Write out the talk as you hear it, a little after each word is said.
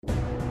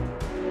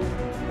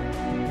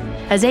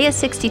Isaiah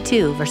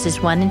 62,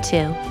 verses 1 and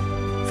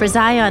 2. For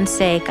Zion's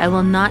sake, I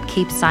will not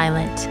keep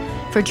silent.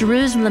 For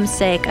Jerusalem's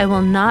sake, I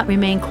will not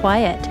remain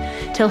quiet,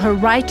 till her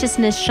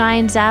righteousness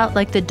shines out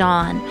like the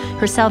dawn,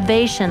 her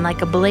salvation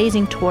like a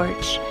blazing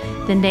torch.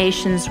 The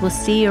nations will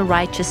see your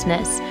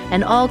righteousness,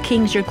 and all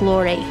kings your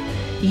glory.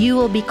 You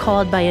will be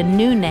called by a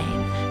new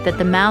name that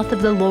the mouth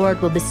of the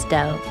Lord will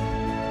bestow.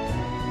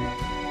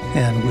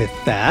 And with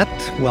that,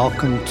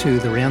 welcome to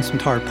the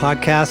Ransomed Heart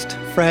Podcast.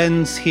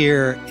 Friends,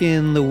 here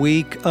in the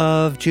week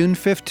of June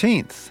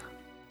 15th.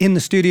 In the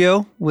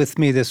studio with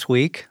me this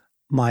week,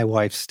 my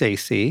wife,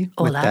 Stasi,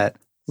 with that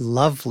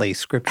lovely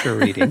scripture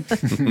reading.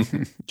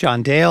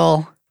 John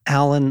Dale,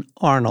 Alan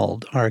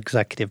Arnold, our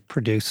executive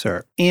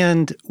producer.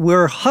 And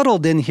we're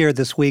huddled in here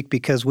this week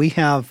because we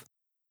have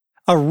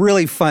a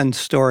really fun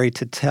story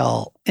to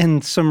tell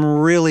and some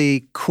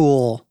really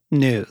cool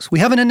news. We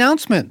have an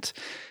announcement.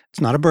 It's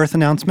not a birth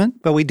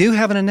announcement, but we do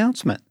have an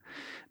announcement.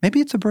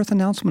 Maybe it's a birth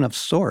announcement of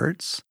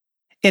sorts.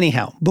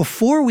 Anyhow,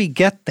 before we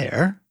get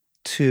there,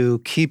 to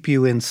keep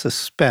you in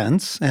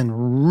suspense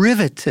and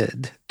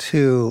riveted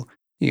to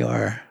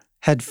your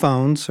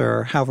headphones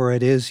or however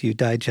it is you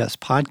digest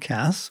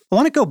podcasts, I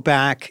want to go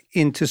back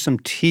into some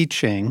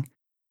teaching.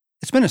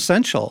 It's been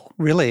essential,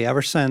 really,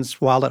 ever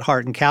since Wild at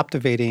Heart and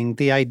Captivating,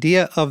 the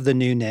idea of the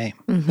new name,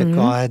 that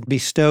God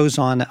bestows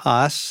on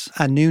us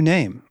a new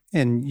name.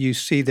 And you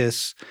see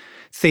this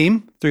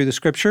theme through the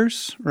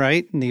scriptures,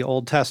 right, in the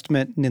Old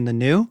Testament and in the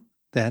New,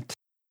 that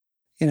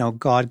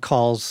God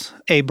calls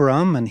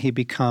Abram and he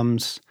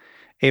becomes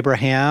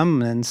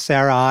Abraham, and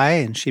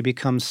Sarai and she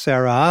becomes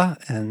Sarah,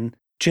 and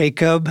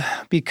Jacob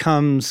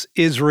becomes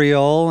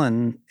Israel,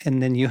 and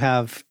then you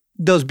have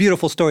those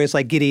beautiful stories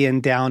like Gideon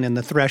down in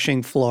the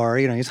threshing floor.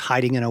 He's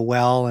hiding in a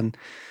well, and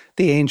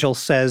the angel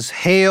says,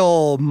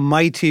 "Hail,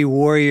 mighty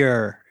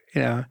warrior."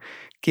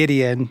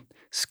 Gideon,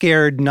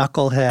 scared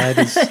knucklehead,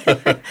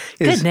 is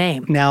good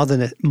name. Now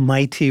the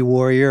mighty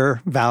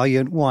warrior,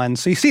 valiant one.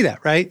 So you see that,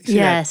 right?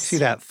 Yes. See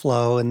that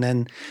flow. And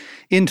then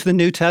into the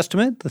New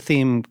Testament, the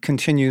theme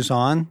continues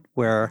on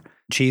where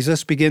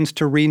Jesus begins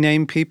to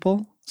rename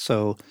people.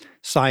 So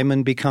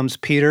Simon becomes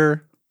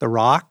Peter, the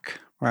rock,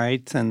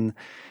 right? And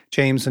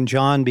James and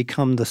John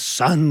become the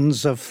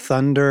sons of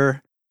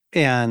thunder.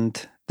 And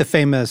the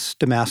famous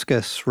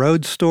Damascus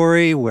Road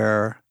story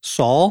where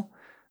Saul,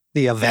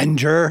 the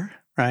avenger,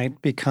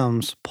 right,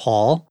 becomes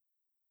Paul,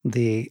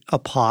 the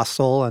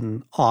apostle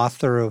and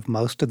author of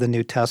most of the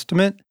New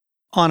Testament.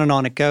 On and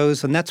on it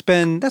goes. And that's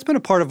been a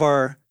part of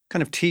our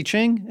kind of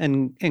teaching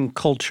and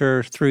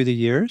culture through the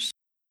years.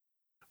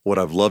 What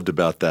I've loved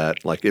about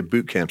that, like at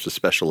boot camps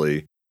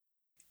especially,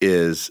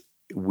 is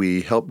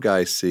we help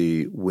guys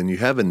see when you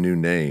have a new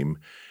name,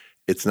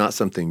 it's not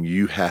something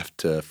you have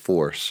to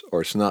force,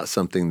 or it's not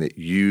something that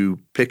you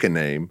pick a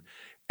name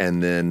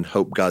and then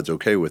hope God's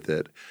okay with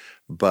it.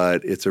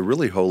 But it's a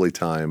really holy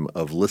time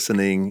of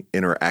listening,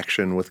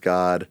 interaction with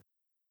God,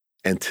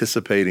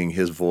 anticipating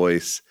His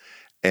voice,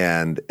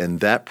 and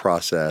that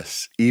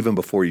process, even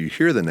before you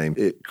hear the name,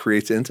 it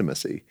creates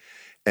intimacy,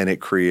 and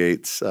it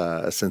creates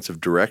a sense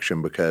of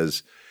direction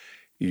because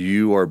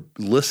you are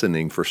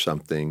listening for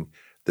something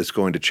that's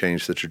going to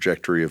change the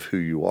trajectory of who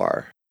you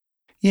are.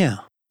 Yeah.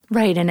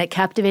 Right, and at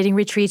Captivating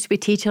Retreats, we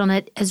teach on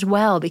it as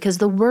well because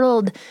the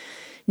world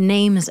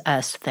names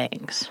us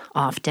things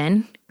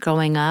often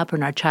growing up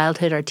in our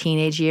childhood, our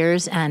teenage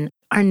years, and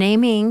our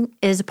naming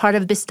is a part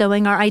of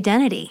bestowing our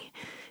identity.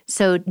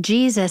 So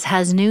Jesus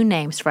has new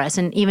names for us,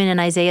 and even in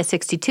Isaiah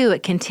 62,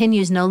 it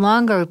continues, no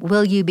longer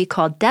will you be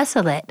called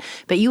desolate,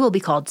 but you will be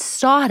called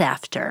sought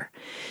after.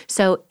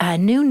 So a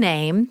new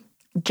name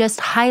just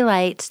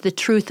highlights the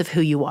truth of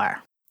who you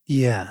are.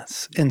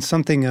 Yes, and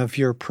something of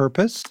your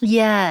purpose.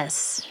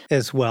 Yes.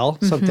 As well,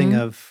 something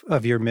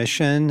of your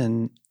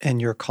mission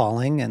and your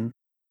calling. And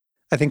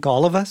I think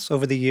all of us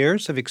over the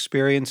years have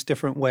experienced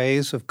different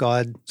ways of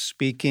God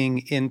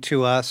speaking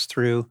into us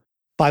through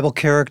Bible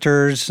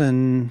characters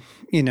and,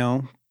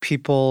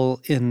 people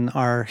in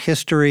our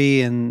history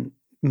and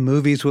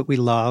movies that we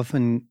love.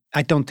 And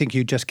I don't think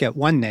you just get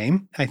one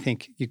name. I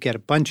think you get a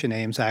bunch of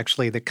names,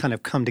 actually, that kind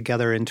of come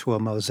together into a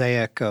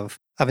mosaic of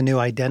a new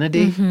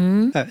identity,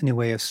 a new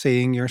way of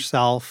seeing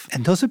yourself.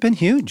 And those have been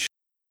huge.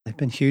 They've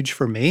been huge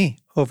for me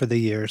over the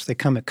years. They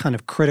come at kind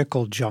of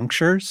critical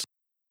junctures.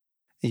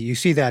 You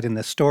see that in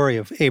the story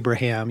of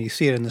Abraham. You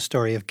see it in the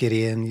story of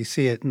Gideon. You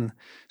see it in the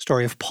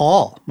story of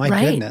Paul. My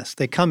goodness.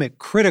 They come at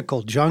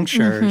critical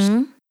junctures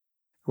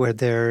where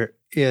there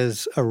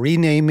is a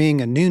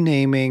renaming, a new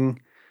naming,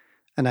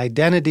 an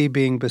identity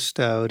being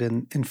bestowed.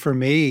 And for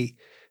me,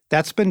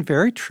 that's been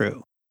very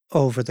true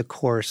over the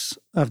course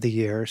of the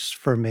years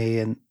for me.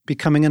 And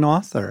becoming an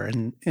author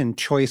and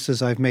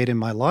choices I've made in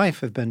my life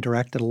have been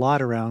directed a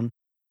lot around,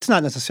 it's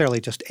not necessarily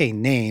just a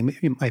name.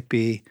 It might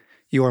be,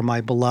 you are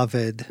my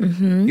beloved,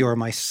 you are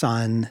my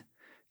son.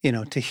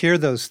 To hear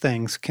those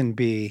things can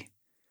be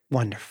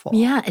wonderful.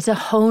 Yeah, it's a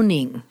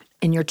honing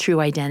in your true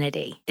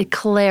identity. It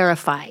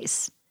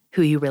clarifies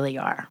who you really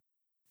are.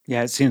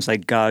 Yeah, it seems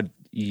like God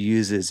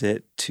uses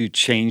it to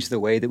change the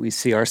way that we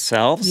see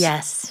ourselves.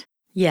 Yes.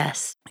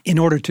 Yes. In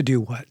order to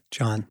do what,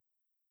 John?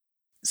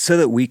 So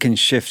that we can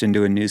shift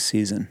into a new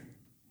season.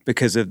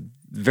 Because of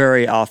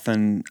very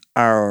often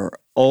our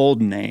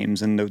old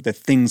names and the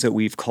things that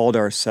we've called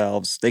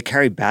ourselves, they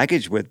carry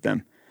baggage with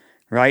them,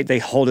 right? They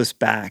hold us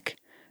back.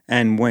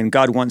 And when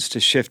God wants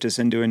to shift us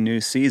into a new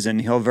season,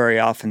 he'll very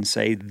often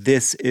say,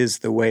 this is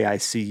the way I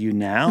see you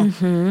now.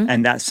 Mm-hmm.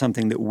 And that's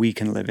something that we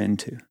can live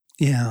into.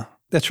 Yeah,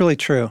 that's really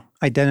true.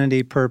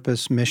 Identity,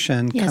 purpose,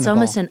 mission. Yeah, it's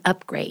almost an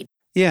upgrade.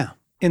 Yeah.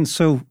 And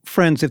so,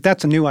 friends, if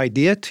that's a new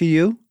idea to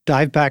you,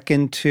 dive back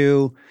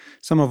into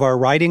some of our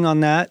writing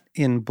on that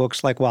in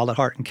books like Wild at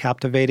Heart and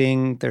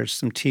Captivating. There's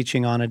some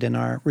teaching on it in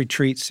our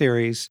retreat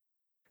series.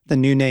 The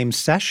New Name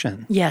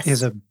session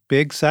is a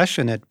big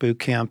session at boot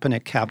camp and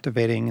at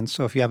Captivating. And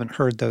so if you haven't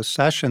heard those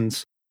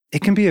sessions,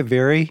 it can be a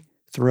very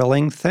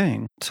thrilling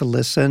thing to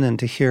listen and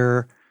to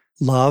hear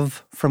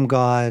love from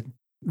God,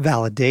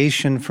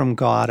 validation from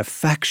God,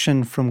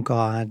 affection from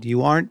God.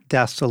 You aren't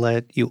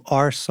desolate. You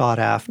are sought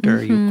after.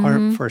 Mm-hmm. You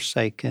aren't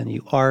forsaken.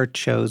 You are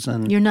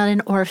chosen. You're not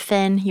an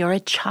orphan. You're a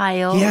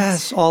child.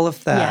 Yes, all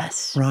of that.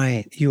 Yes.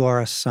 Right. You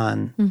are a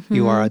son. Mm-hmm.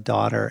 You are a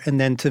daughter. And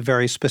then to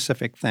very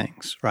specific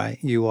things, right?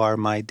 You are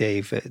my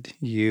David.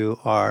 You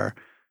are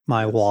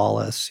my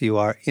Wallace. You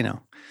are,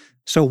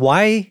 So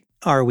why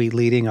are we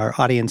leading our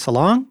audience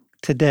along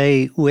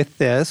today with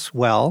this?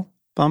 Well,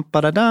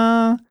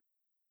 bum-ba-da-da.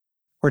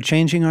 We're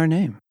changing our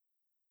name.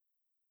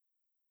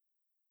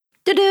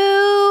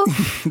 Do-do!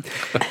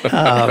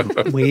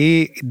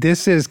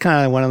 This is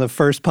kind of one of the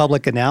first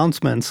public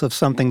announcements of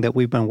something that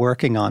we've been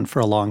working on for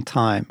a long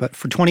time. But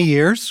for 20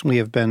 years, we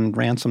have been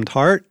Ransomed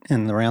Heart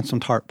and the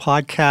Ransomed Heart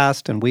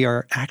podcast, and we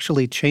are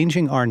actually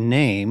changing our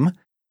name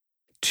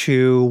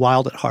to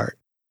Wild at Heart.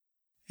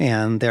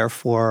 And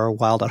therefore,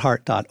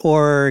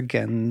 wildatheart.org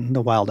and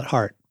the Wild at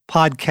Heart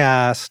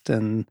podcast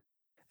and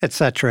et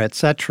cetera, et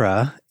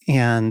cetera.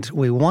 And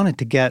we wanted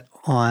to get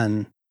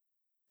on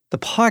the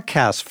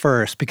podcast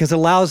first because it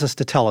allows us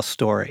to tell a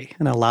story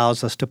and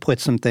allows us to put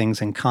some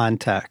things in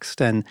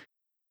context. And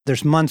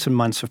there's months and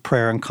months of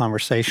prayer and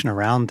conversation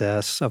around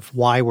this of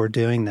why we're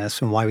doing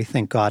this and why we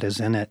think God is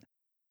in it.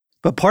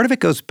 But part of it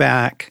goes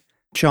back,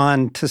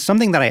 John, to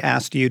something that I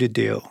asked you to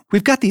do.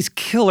 We've got these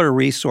killer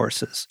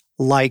resources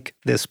like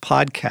this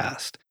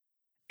podcast.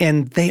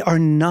 And they are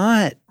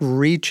not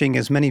reaching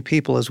as many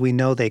people as we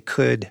know they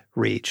could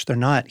reach. They're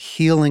not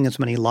healing as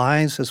many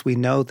lives as we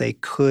know they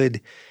could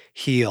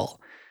heal.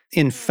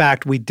 In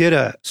fact, we did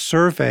a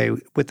survey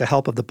with the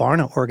help of the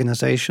Barna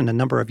organization a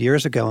number of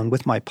years ago and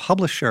with my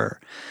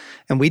publisher,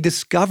 and we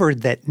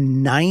discovered that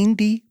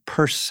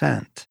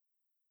 90%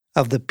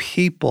 of the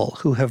people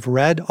who have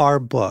read our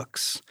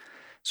books,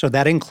 so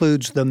that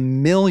includes the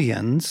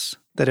millions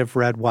that have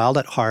read Wild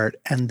at Heart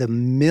and the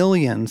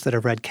millions that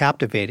have read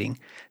Captivating,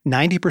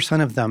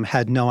 90% of them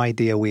had no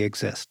idea we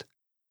exist.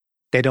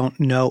 They don't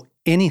know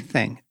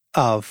anything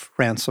of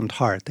Ransomed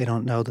Heart. They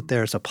don't know that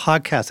there's a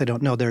podcast. They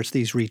don't know there's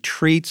these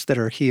retreats that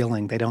are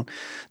healing. They don't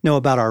know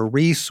about our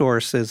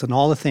resources and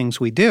all the things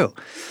we do.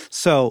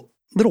 So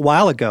a little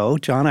while ago,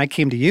 John, I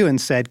came to you and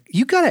said,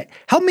 you got to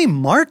help me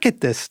market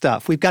this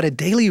stuff. We've got a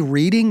daily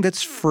reading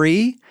that's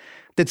free,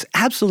 that's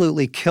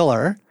absolutely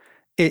killer.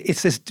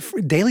 It's this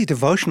daily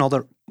devotional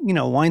that,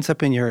 winds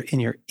up in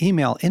your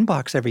email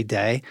inbox every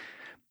day.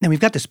 And we've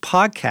got this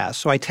podcast.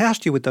 So I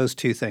tasked you with those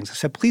two things. I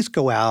said, please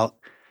go out.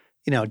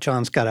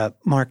 John's got a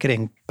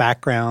marketing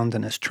background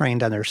and is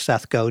trained under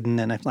Seth Godin.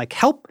 And I'm like,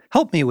 help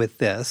me with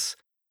this.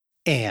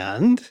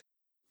 And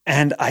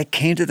I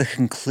came to the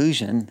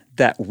conclusion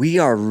that we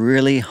are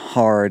really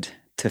hard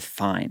to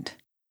find.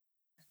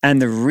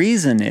 And the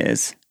reason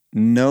is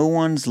no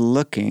one's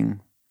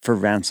looking for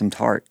Ransomed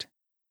Heart.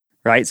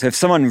 Right? So if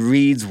someone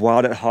reads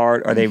Wild at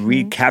Heart or they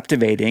read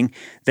Captivating,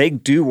 they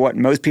do what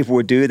most people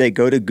would do. They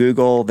go to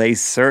Google, they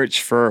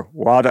search for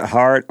Wild at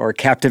Heart or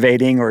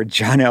Captivating or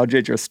John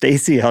Eldredge or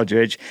Stasi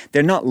Eldredge.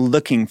 They're not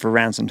looking for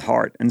Ransomed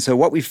Heart. And so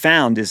what we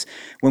found is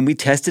when we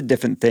tested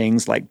different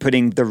things like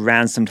putting the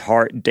Ransomed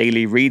Heart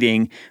daily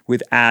reading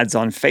with ads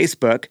on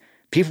Facebook,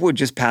 people would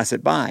just pass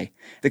it by.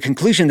 The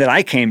conclusion that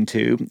I came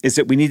to is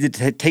that we needed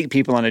to take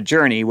people on a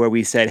journey where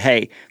we said,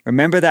 hey,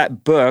 remember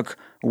that book,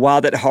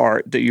 Wild at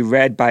Heart, that you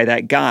read by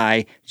that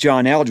guy,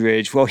 John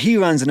Eldredge? Well, he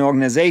runs an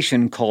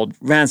organization called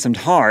Ransomed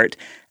Heart,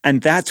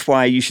 and that's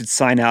why you should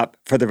sign up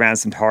for the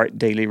Ransomed Heart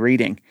daily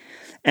reading.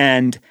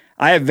 And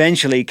I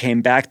eventually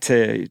came back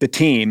to the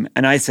team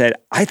and I said,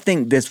 I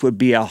think this would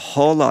be a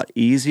whole lot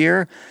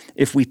easier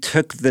if we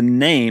took the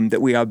name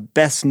that we are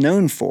best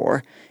known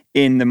for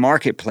in the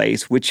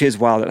marketplace, which is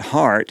Wild at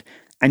Heart,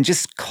 and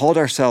just called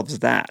ourselves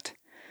that.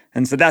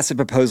 And so that's a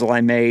proposal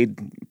I made,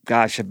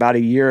 about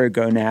a year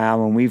ago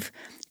now, and we've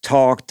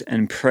talked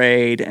and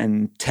prayed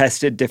and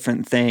tested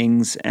different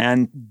things,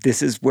 and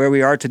this is where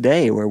we are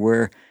today, where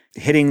we're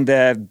hitting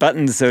the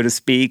buttons, so to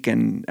speak,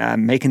 and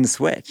making the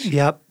switch.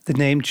 Yep, the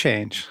name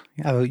change.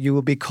 You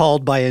will be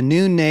called by a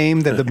new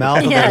name that the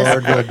mouth of the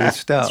Lord will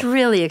bestow. It's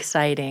really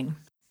exciting.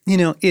 You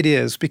know, it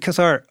is, because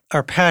our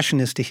passion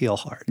is to heal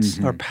hearts.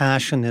 Mm-hmm. Our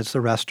passion is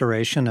the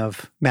restoration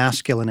of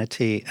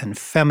masculinity and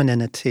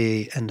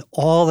femininity and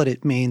all that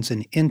it means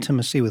in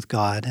intimacy with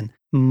God. And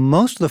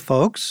most of the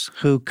folks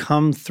who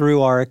come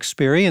through our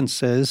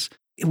experiences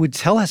would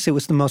tell us it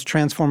was the most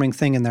transforming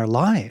thing in their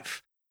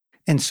life.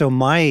 And so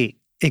my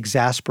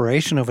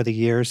exasperation over the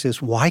years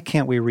is, why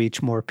can't we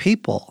reach more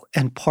people?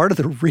 And part of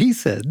the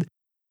reason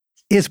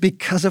is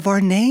because of our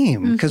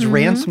name, because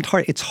ransomed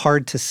heart, it's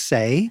hard to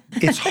say,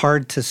 it's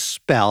hard to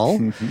spell.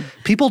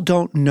 People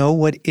don't know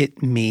what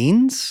it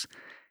means.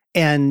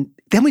 And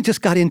then we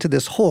just got into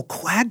this whole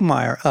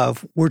quagmire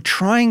of, we're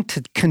trying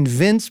to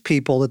convince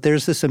people that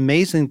there's this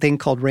amazing thing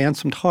called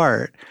ransomed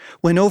heart,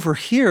 when over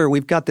here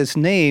we've got this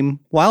name,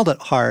 Wild at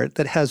Heart,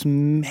 that has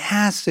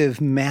massive,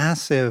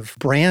 massive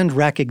brand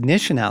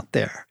recognition out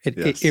there.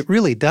 It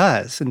really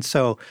does. And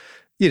so,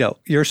 you know,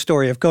 your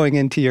story of going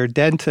into your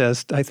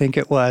dentist, I think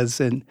it was,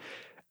 and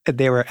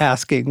they were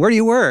asking, where do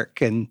you work?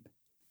 And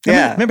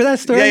remember that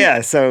story?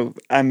 Yeah. So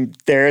I'm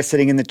there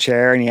sitting in the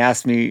chair, and he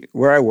asked me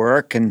where I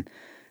work, and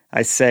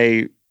I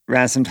say,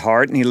 Ransomed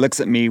Heart, and he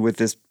looks at me with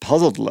this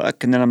puzzled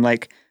look, and then I'm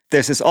like,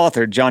 there's this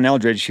author, John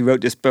Eldredge, who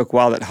wrote this book,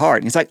 Wild at Heart.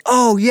 And he's like,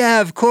 oh,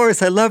 yeah, of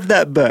course, I love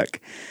that book.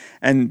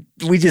 And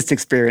we just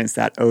experienced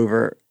that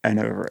over and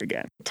over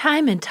again.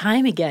 Time and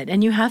time again.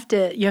 And you have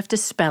to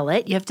spell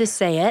it. You have to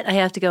say it. I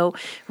have to go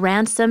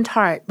ransomed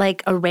heart,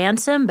 like a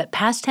ransom, but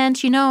past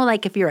tense, you know,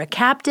 like if you're a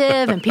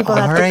captive and people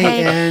have to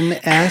pay.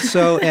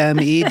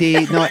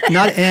 R-A-N-S-O-M-E-D. No,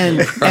 not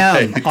N,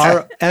 M.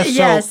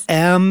 R-S-O-M-E-D,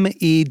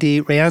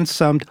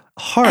 ransomed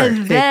heart.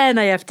 And then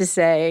I have to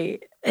say,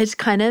 it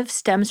kind of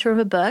stems from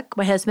a book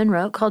my husband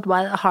wrote called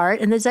Wild at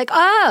Heart. And it's like,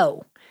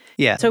 oh.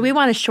 Yeah. So we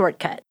want a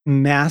shortcut.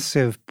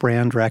 Massive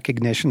brand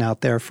recognition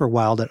out there for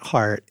Wild at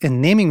Heart. And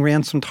naming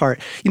Ransomed Heart,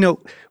 you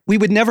know, we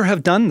would never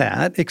have done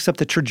that, except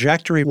the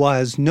trajectory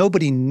was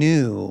nobody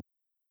knew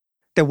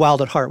that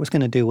Wild at Heart was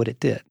going to do what it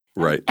did.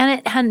 Right. And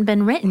it hadn't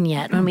been written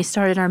yet when we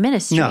started our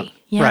ministry. No,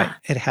 right.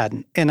 It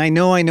hadn't. And I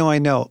know.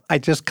 I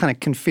just kind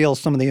of can feel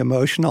some of the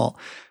emotional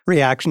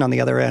reaction on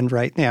the other end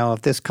right now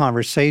of this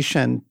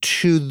conversation.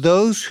 To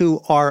those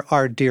who are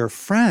our dear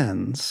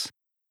friends,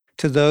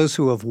 to those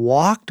who have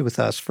walked with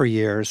us for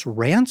years,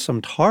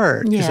 Ransomed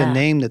Heart is a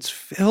name that's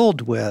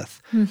filled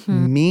with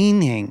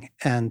meaning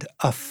and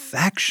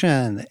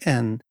affection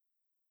and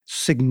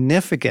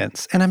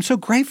significance. And I'm so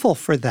grateful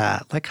for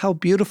that, like how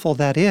beautiful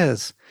that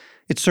is.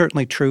 It's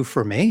certainly true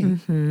for me.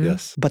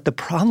 Yes. But the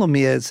problem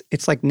is,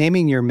 it's like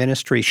naming your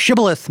ministry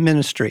Shibboleth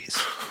Ministries.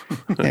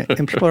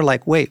 and people are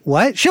like, wait,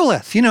 what?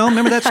 Shibboleth, you know,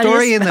 remember that story? How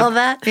do you spell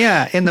that?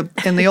 Yeah,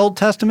 in the Old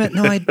Testament?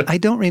 No, I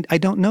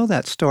don't know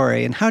that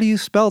story. And how do you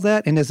spell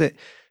that? And is it?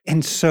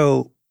 And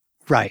so,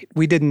 right,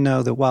 we didn't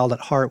know that Wild at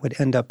Heart would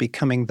end up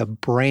becoming the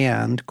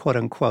brand, quote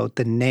unquote,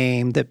 the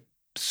name that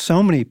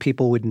so many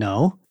people would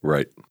know.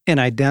 Right. And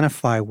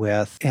identify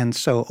with. And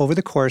so over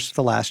the course of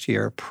the last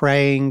year,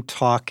 praying,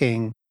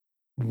 talking,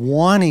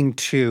 wanting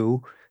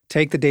to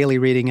take the daily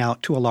reading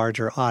out to a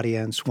larger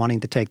audience,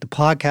 wanting to take the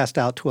podcast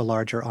out to a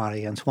larger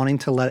audience, wanting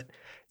to let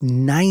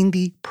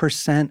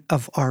 90%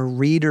 of our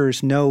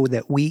readers know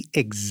that we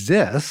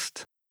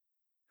exist,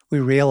 we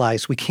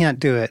realize we can't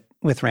do it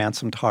with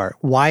Ransomed Heart.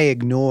 Why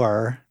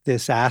ignore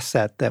this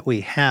asset that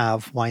we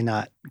have? Why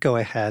not go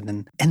ahead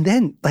and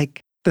then,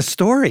 like, the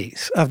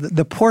stories of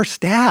the poor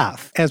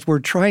staff as we're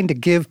trying to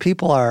give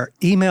people our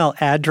email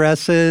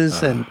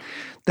addresses and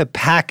the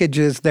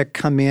packages that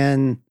come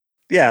in.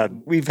 Yeah,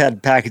 we've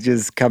had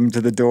packages come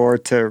to the door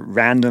to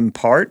Random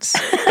Parts.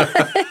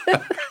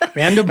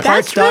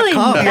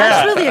 Randomparts.com.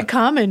 That's really a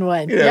common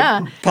one.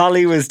 Yeah.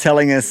 Polly was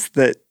telling us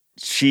that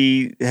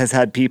she has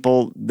had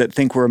people that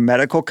think we're a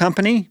medical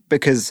company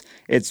because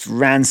it's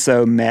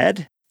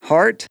Ransomed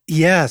Heart.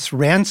 Yes,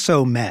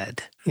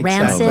 Ransomed.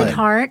 Rancid Exactly.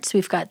 Hearts,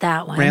 we've got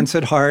that one.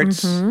 Rancid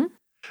Hearts.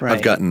 Right.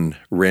 I've gotten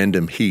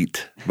random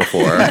heat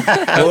before.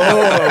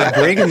 Whoa,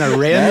 bringing the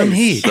random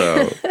heat.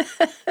 So,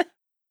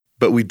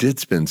 but we did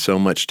spend so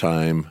much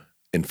time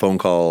in phone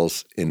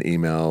calls, in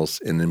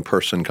emails, and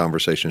in-person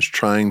conversations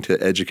trying to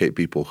educate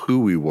people who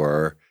we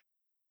were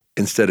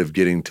instead of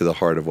getting to the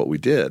heart of what we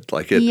did.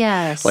 Like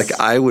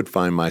I would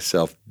find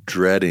myself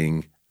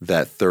dreading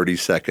that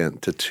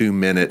 30-second to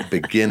 2-minute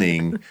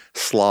beginning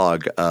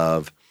slog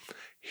of,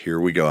 here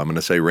we go, I'm going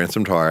to say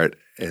Ransomed Heart,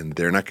 and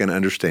they're not going to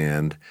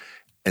understand.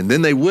 And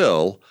then they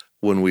will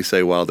when we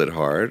say Wild at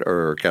Heart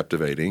or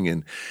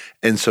Captivating.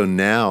 And so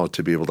now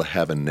to be able to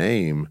have a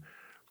name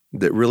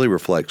that really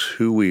reflects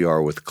who we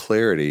are with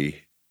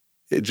clarity,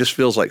 it just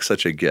feels like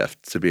such a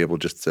gift to be able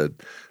just to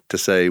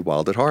say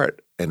Wild at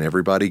Heart, and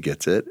everybody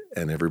gets it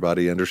and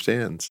everybody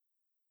understands.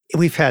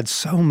 We've had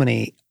so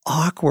many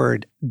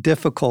awkward,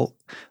 difficult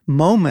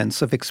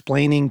moments of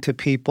explaining to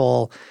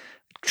people,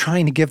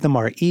 trying to give them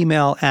our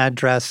email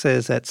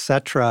addresses,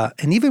 etc.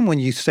 And even when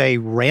you say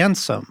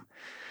ransom,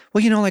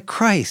 well, you know, like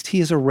Christ,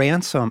 he is a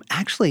ransom.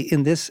 Actually,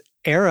 in this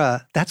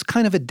era, that's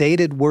kind of a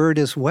dated word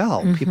as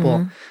well.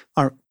 People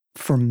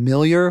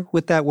familiar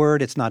with that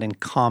word. It's not in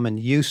common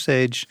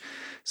usage.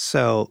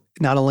 So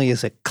not only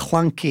is it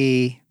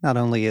clunky, not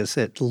only is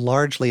it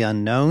largely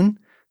unknown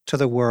to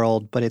the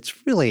world, but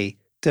it's really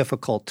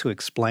difficult to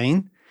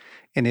explain.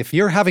 And if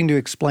you're having to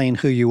explain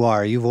who you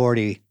are, you've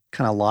already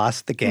kind of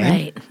lost the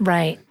game.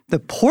 Right. The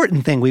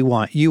important thing we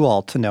want you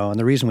all to know, and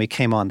the reason we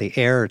came on the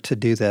air to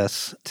do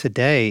this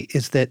today,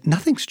 is that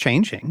nothing's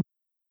changing.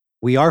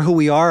 We are who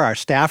we are. Our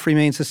staff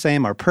remains the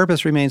same. Our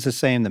purpose remains the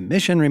same. The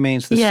mission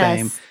remains the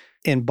same.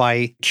 And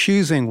by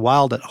choosing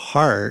Wild at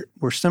Heart,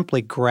 we're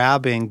simply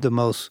grabbing the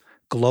most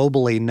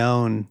globally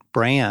known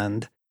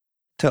brand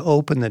to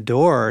open the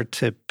door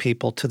to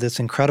people to this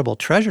incredible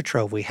treasure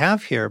trove we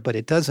have here. But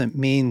it doesn't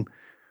mean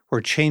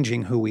we're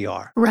changing who we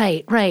are.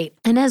 Right.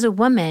 And as a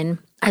woman,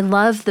 I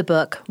love the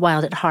book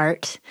Wild at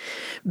Heart.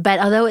 But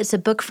although it's a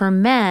book for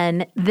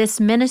men, this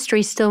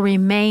ministry still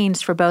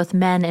remains for both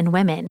men and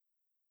women.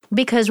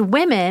 Because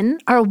women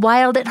are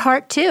wild at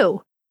heart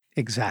too.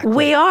 Exactly.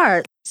 We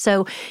are.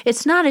 So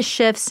it's not a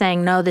shift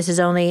saying, no, this is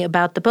only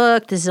about the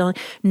book.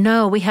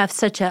 No, we have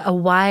such a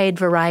wide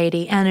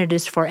variety, and it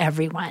is for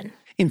everyone.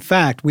 In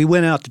fact, we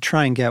went out to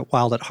try and get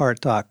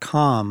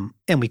wildatheart.com,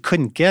 and we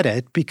couldn't get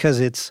it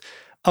because it's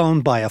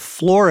owned by a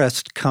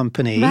florist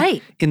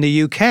company in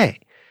the UK.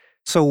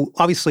 So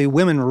obviously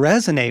women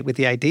resonate with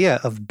the idea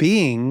of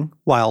being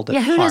wild at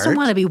heart. Yeah, who doesn't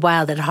want to be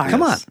wild at heart?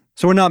 Come on.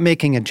 So we're not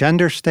making a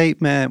gender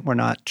statement. We're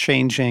not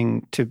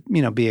changing to,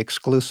 be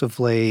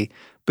exclusively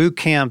boot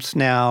camps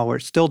now. We're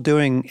still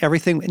doing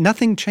everything.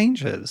 Nothing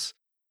changes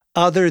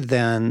other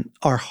than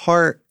our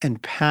heart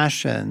and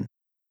passion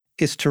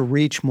is to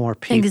reach more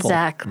people.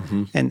 Exactly.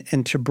 Mm-hmm.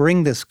 And to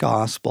bring this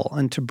gospel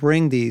and to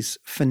bring these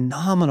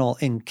phenomenal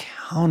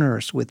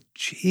encounters with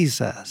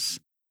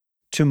Jesus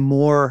to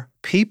more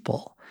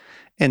people.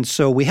 And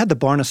so we had the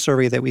Barna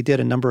survey that we did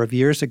a number of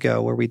years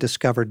ago where we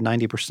discovered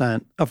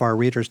 90% of our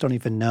readers don't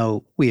even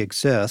know we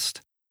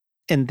exist.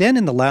 And then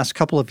in the last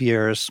couple of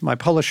years, my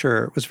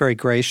publisher was very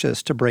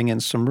gracious to bring in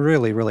some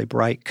really, really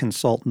bright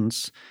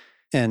consultants.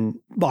 And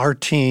our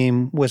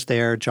team was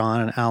there,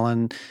 John and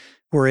Alan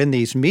were in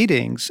these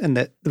meetings. And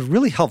the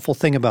really helpful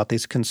thing about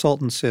these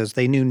consultants is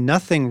they knew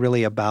nothing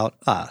really about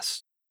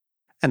us.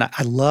 And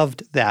I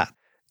loved that.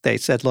 They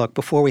said, look,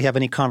 before we have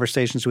any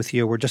conversations with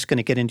you, we're just going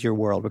to get into your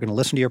world. We're going to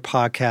listen to your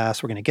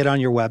podcast. We're going to get on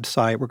your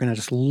website. We're going to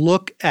just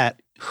look at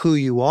who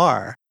you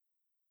are.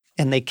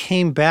 And they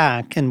came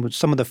back, and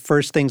some of the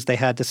first things they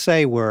had to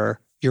say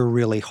were, you're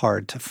really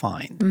hard to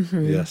find.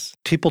 Mm-hmm. Yes.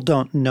 People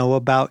don't know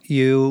about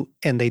you,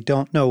 and they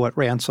don't know what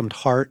ransomed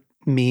heart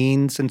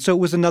means. And so it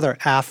was another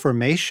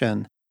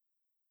affirmation.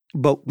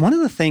 But one of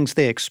the things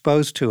they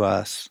exposed to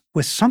us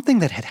was something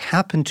that had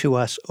happened to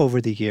us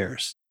over the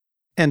years.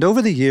 And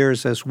over the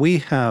years, as we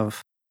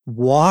have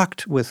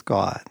walked with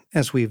God,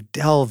 as we've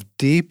delved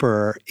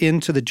deeper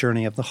into the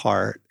journey of the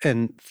heart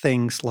and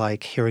things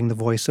like hearing the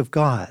voice of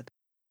God,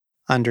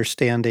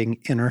 understanding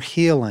inner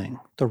healing,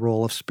 the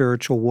role of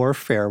spiritual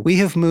warfare, we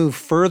have moved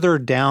further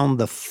down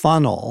the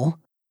funnel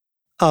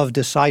of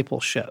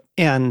discipleship.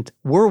 And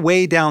we're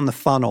way down the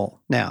funnel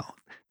now.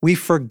 We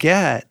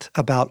forget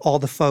about all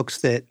the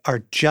folks that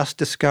are just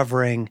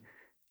discovering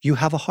you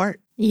have a heart.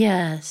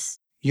 Yes.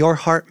 Your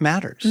heart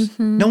matters.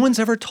 Mm-hmm. No one's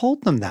ever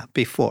told them that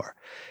before.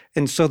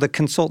 And so the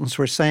consultants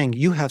were saying,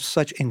 you have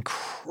such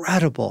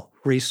incredible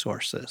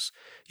resources.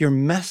 Your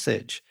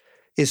message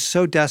is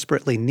so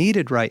desperately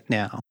needed right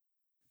now,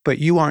 but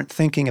you aren't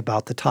thinking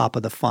about the top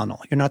of the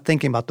funnel. You're not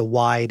thinking about the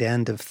wide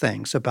end of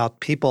things, about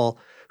people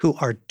who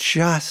are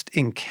just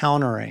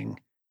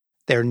encountering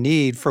their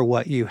need for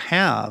what you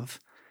have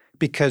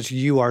because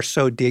you are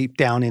so deep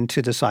down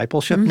into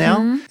discipleship now.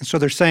 And so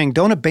they're saying,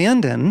 don't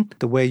abandon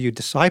the way you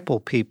disciple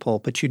people,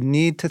 but you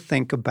need to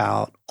think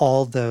about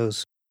all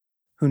those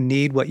who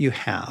need what you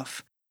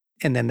have.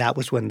 And then that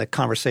was when the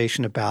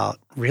conversation about,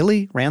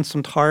 really,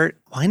 ransomed heart?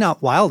 Why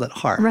not wild at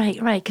heart? Right,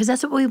 because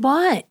that's what we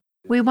want.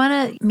 We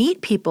want to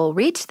meet people,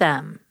 reach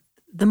them.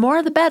 The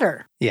more, the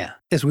better. Yeah.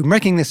 As we're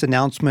making this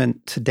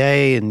announcement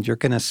today, and you're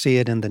going to see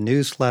it in the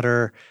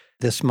newsletter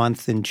this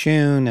month in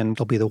June, and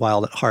it'll be the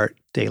Wild at Heart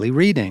daily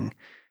reading.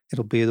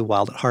 It'll be the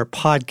Wild at Heart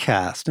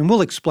podcast. And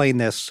we'll explain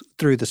this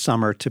through the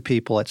summer to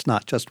people. It's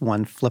not just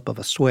one flip of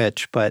a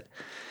switch, but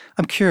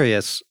I'm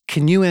curious,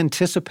 can you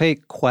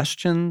anticipate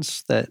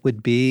questions that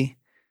would be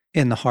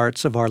in the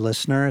hearts of our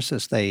listeners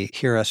as they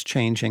hear us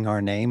changing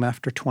our name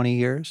after 20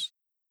 years?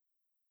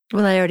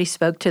 Well, I already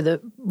spoke to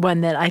the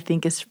one that I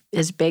think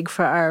is big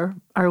for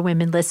our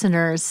women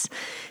listeners,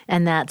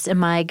 and that's,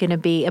 am I going to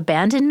be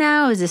abandoned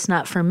now? Is this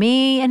not for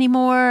me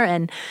anymore?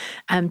 And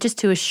just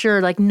to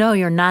assure, no,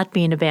 you're not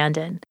being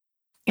abandoned.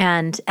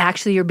 And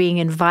actually, you're being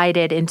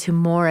invited into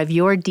more of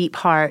your deep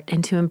heart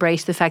and to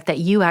embrace the fact that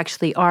you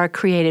actually are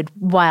created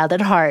wild at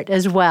heart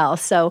as well.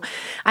 So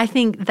I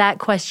think that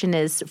question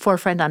is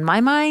forefront on my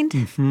mind.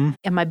 Mm-hmm.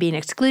 Am I being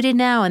excluded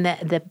now? And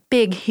the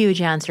big,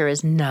 huge answer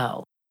is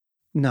no.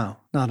 No,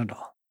 not at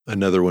all.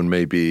 Another one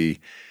may be,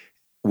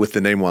 with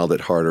the name Wild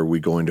at Heart, are we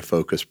going to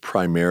focus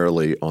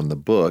primarily on the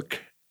book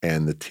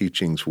and the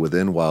teachings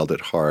within Wild at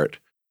Heart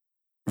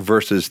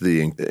versus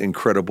the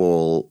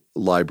incredible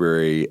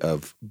library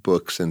of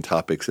books and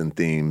topics and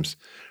themes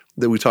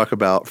that we talk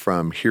about,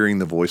 from hearing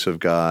the voice of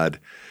God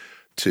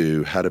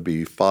to how to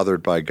be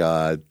fathered by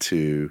God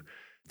to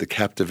the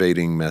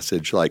captivating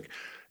message.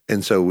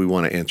 And so we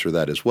want to answer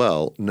that as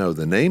well. No,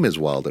 the name is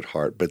Wild at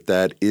Heart, but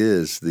that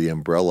is the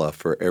umbrella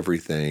for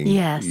everything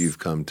you've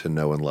come to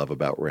know and love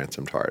about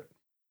Ransomed Heart.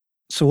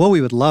 So what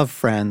we would love,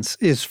 friends,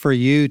 is for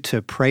you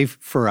to pray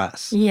for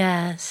us.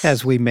 Yes.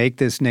 As we make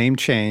this name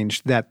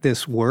change, that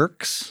this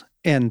works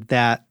and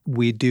that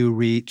we do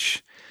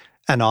reach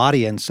an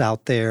audience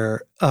out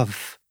there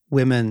of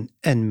women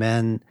and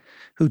men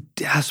who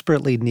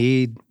desperately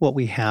need what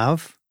we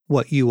have,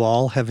 what you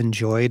all have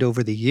enjoyed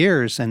over the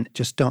years, and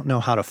just don't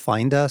know how to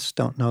find us,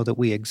 don't know that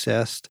we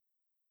exist,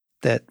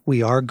 that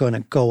we are going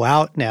to go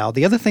out now.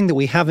 The other thing that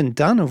we haven't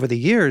done over the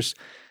years,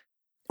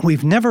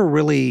 we've never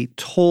really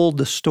told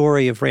the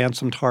story of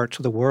Ransomed Heart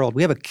to the world.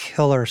 We have a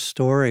killer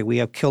story. We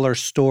have killer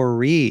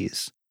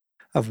stories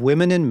of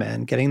women and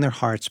men getting their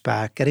hearts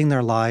back, getting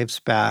their lives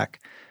back,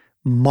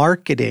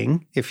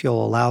 marketing, if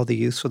you'll allow the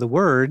use of the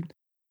word,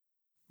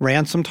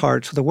 Ransomed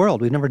Heart to the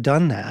world. We've never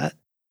done that.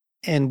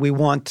 And we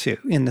want to,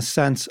 in the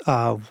sense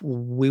of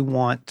we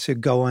want to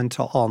go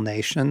into all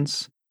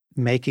nations,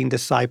 making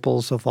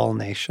disciples of all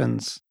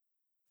nations,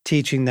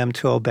 teaching them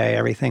to obey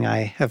everything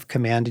I have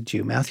commanded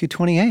you. Matthew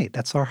 28,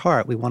 that's our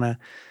heart. We want to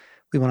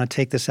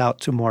take this out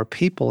to more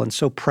people. And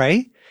so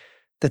pray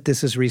that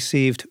this is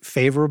received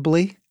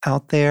favorably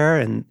out there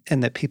and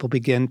that people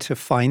begin to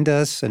find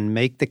us and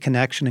make the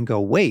connection and go,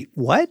 wait,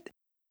 what?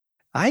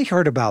 I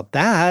heard about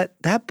that.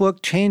 That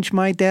book changed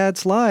my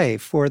dad's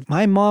life, or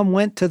my mom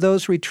went to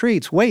those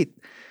retreats. Wait,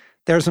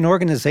 there's an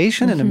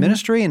organization and a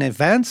ministry and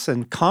events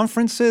and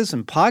conferences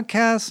and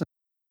podcasts.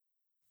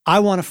 I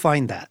want to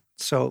find that.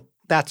 So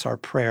that's our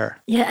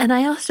prayer. Yeah, and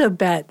I also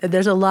bet that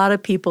there's a lot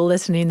of people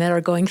listening that are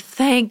going,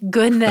 thank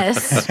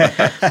goodness.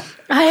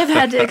 I have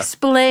had to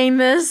explain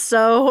this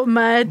so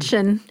much,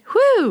 and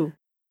whew.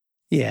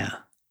 Yeah,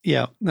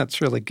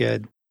 that's really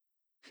good.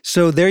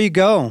 So there you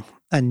go.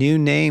 A new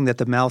name that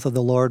the mouth of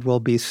the Lord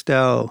will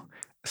bestow.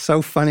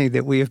 So funny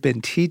that we have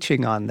been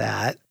teaching on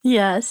that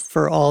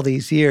for all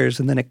these years,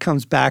 and then it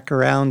comes back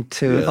around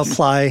to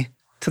apply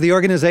to the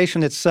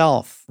organization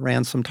itself.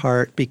 Ransomed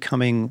Heart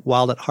becoming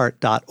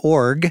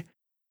wildatheart.org,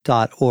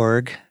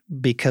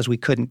 because we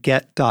couldn't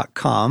get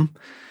 .com.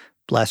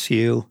 Bless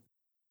you,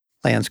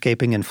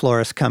 landscaping and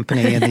florist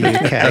company in the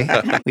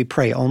UK. We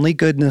pray only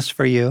goodness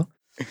for you.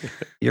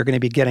 You're going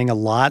to be getting a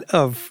lot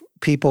of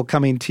people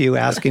coming to you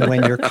asking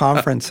when your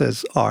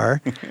conferences are.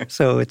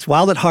 So it's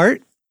Wild at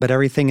Heart, but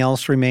everything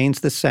else remains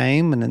the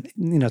same. And,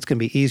 it's going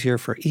to be easier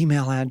for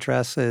email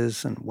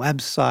addresses and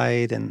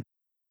website and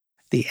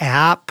the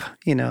app,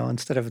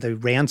 instead of the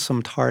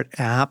Ransomed Heart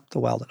app, the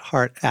Wild at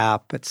Heart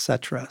app,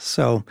 etc.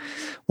 So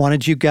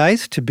wanted you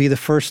guys to be the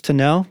first to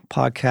know.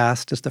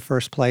 Podcast is the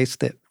first place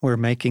that we're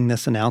making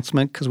this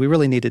announcement because we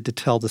really needed to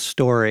tell the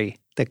story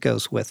that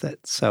goes with it.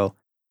 So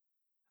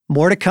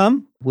more to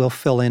come. We'll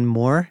fill in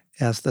more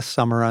as the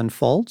summer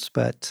unfolds,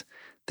 but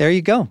there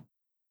you go.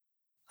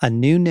 A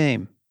new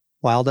name,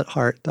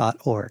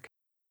 wildatheart.org.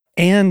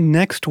 And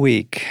next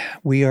week,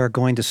 we are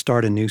going to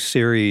start a new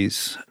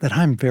series that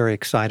I'm very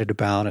excited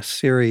about, a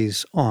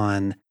series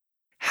on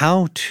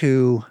how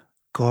to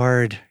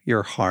guard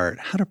your heart,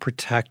 how to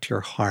protect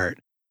your heart.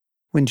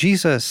 When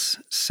Jesus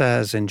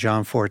says in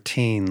John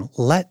 14,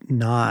 let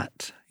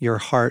not your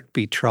heart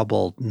be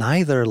troubled,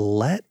 neither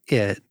let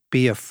it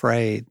be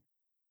afraid.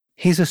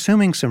 He's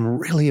assuming some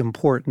really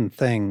important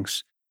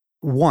things.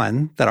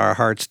 One, that our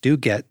hearts do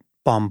get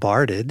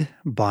bombarded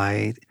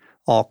by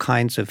all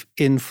kinds of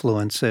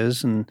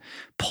influences and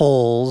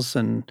pulls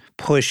and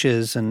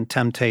pushes and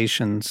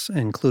temptations,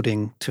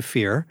 including to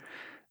fear,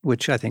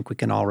 which I think we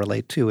can all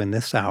relate to in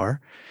this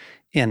hour.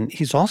 And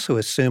he's also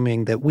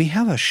assuming that we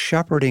have a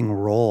shepherding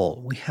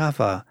role. We have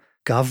a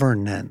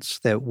governance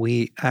that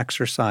we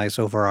exercise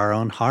over our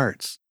own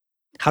hearts.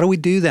 How do we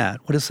do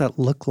that? What does that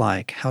look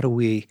like? How do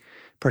we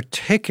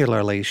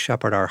particularly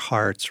shepherd our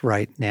hearts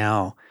right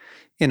now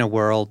in a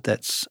world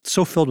that's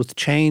so filled with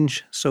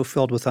change, so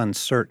filled with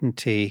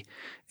uncertainty,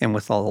 and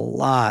with a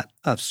lot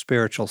of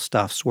spiritual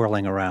stuff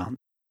swirling around?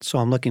 So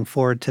I'm looking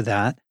forward to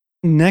that.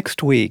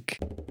 Next week,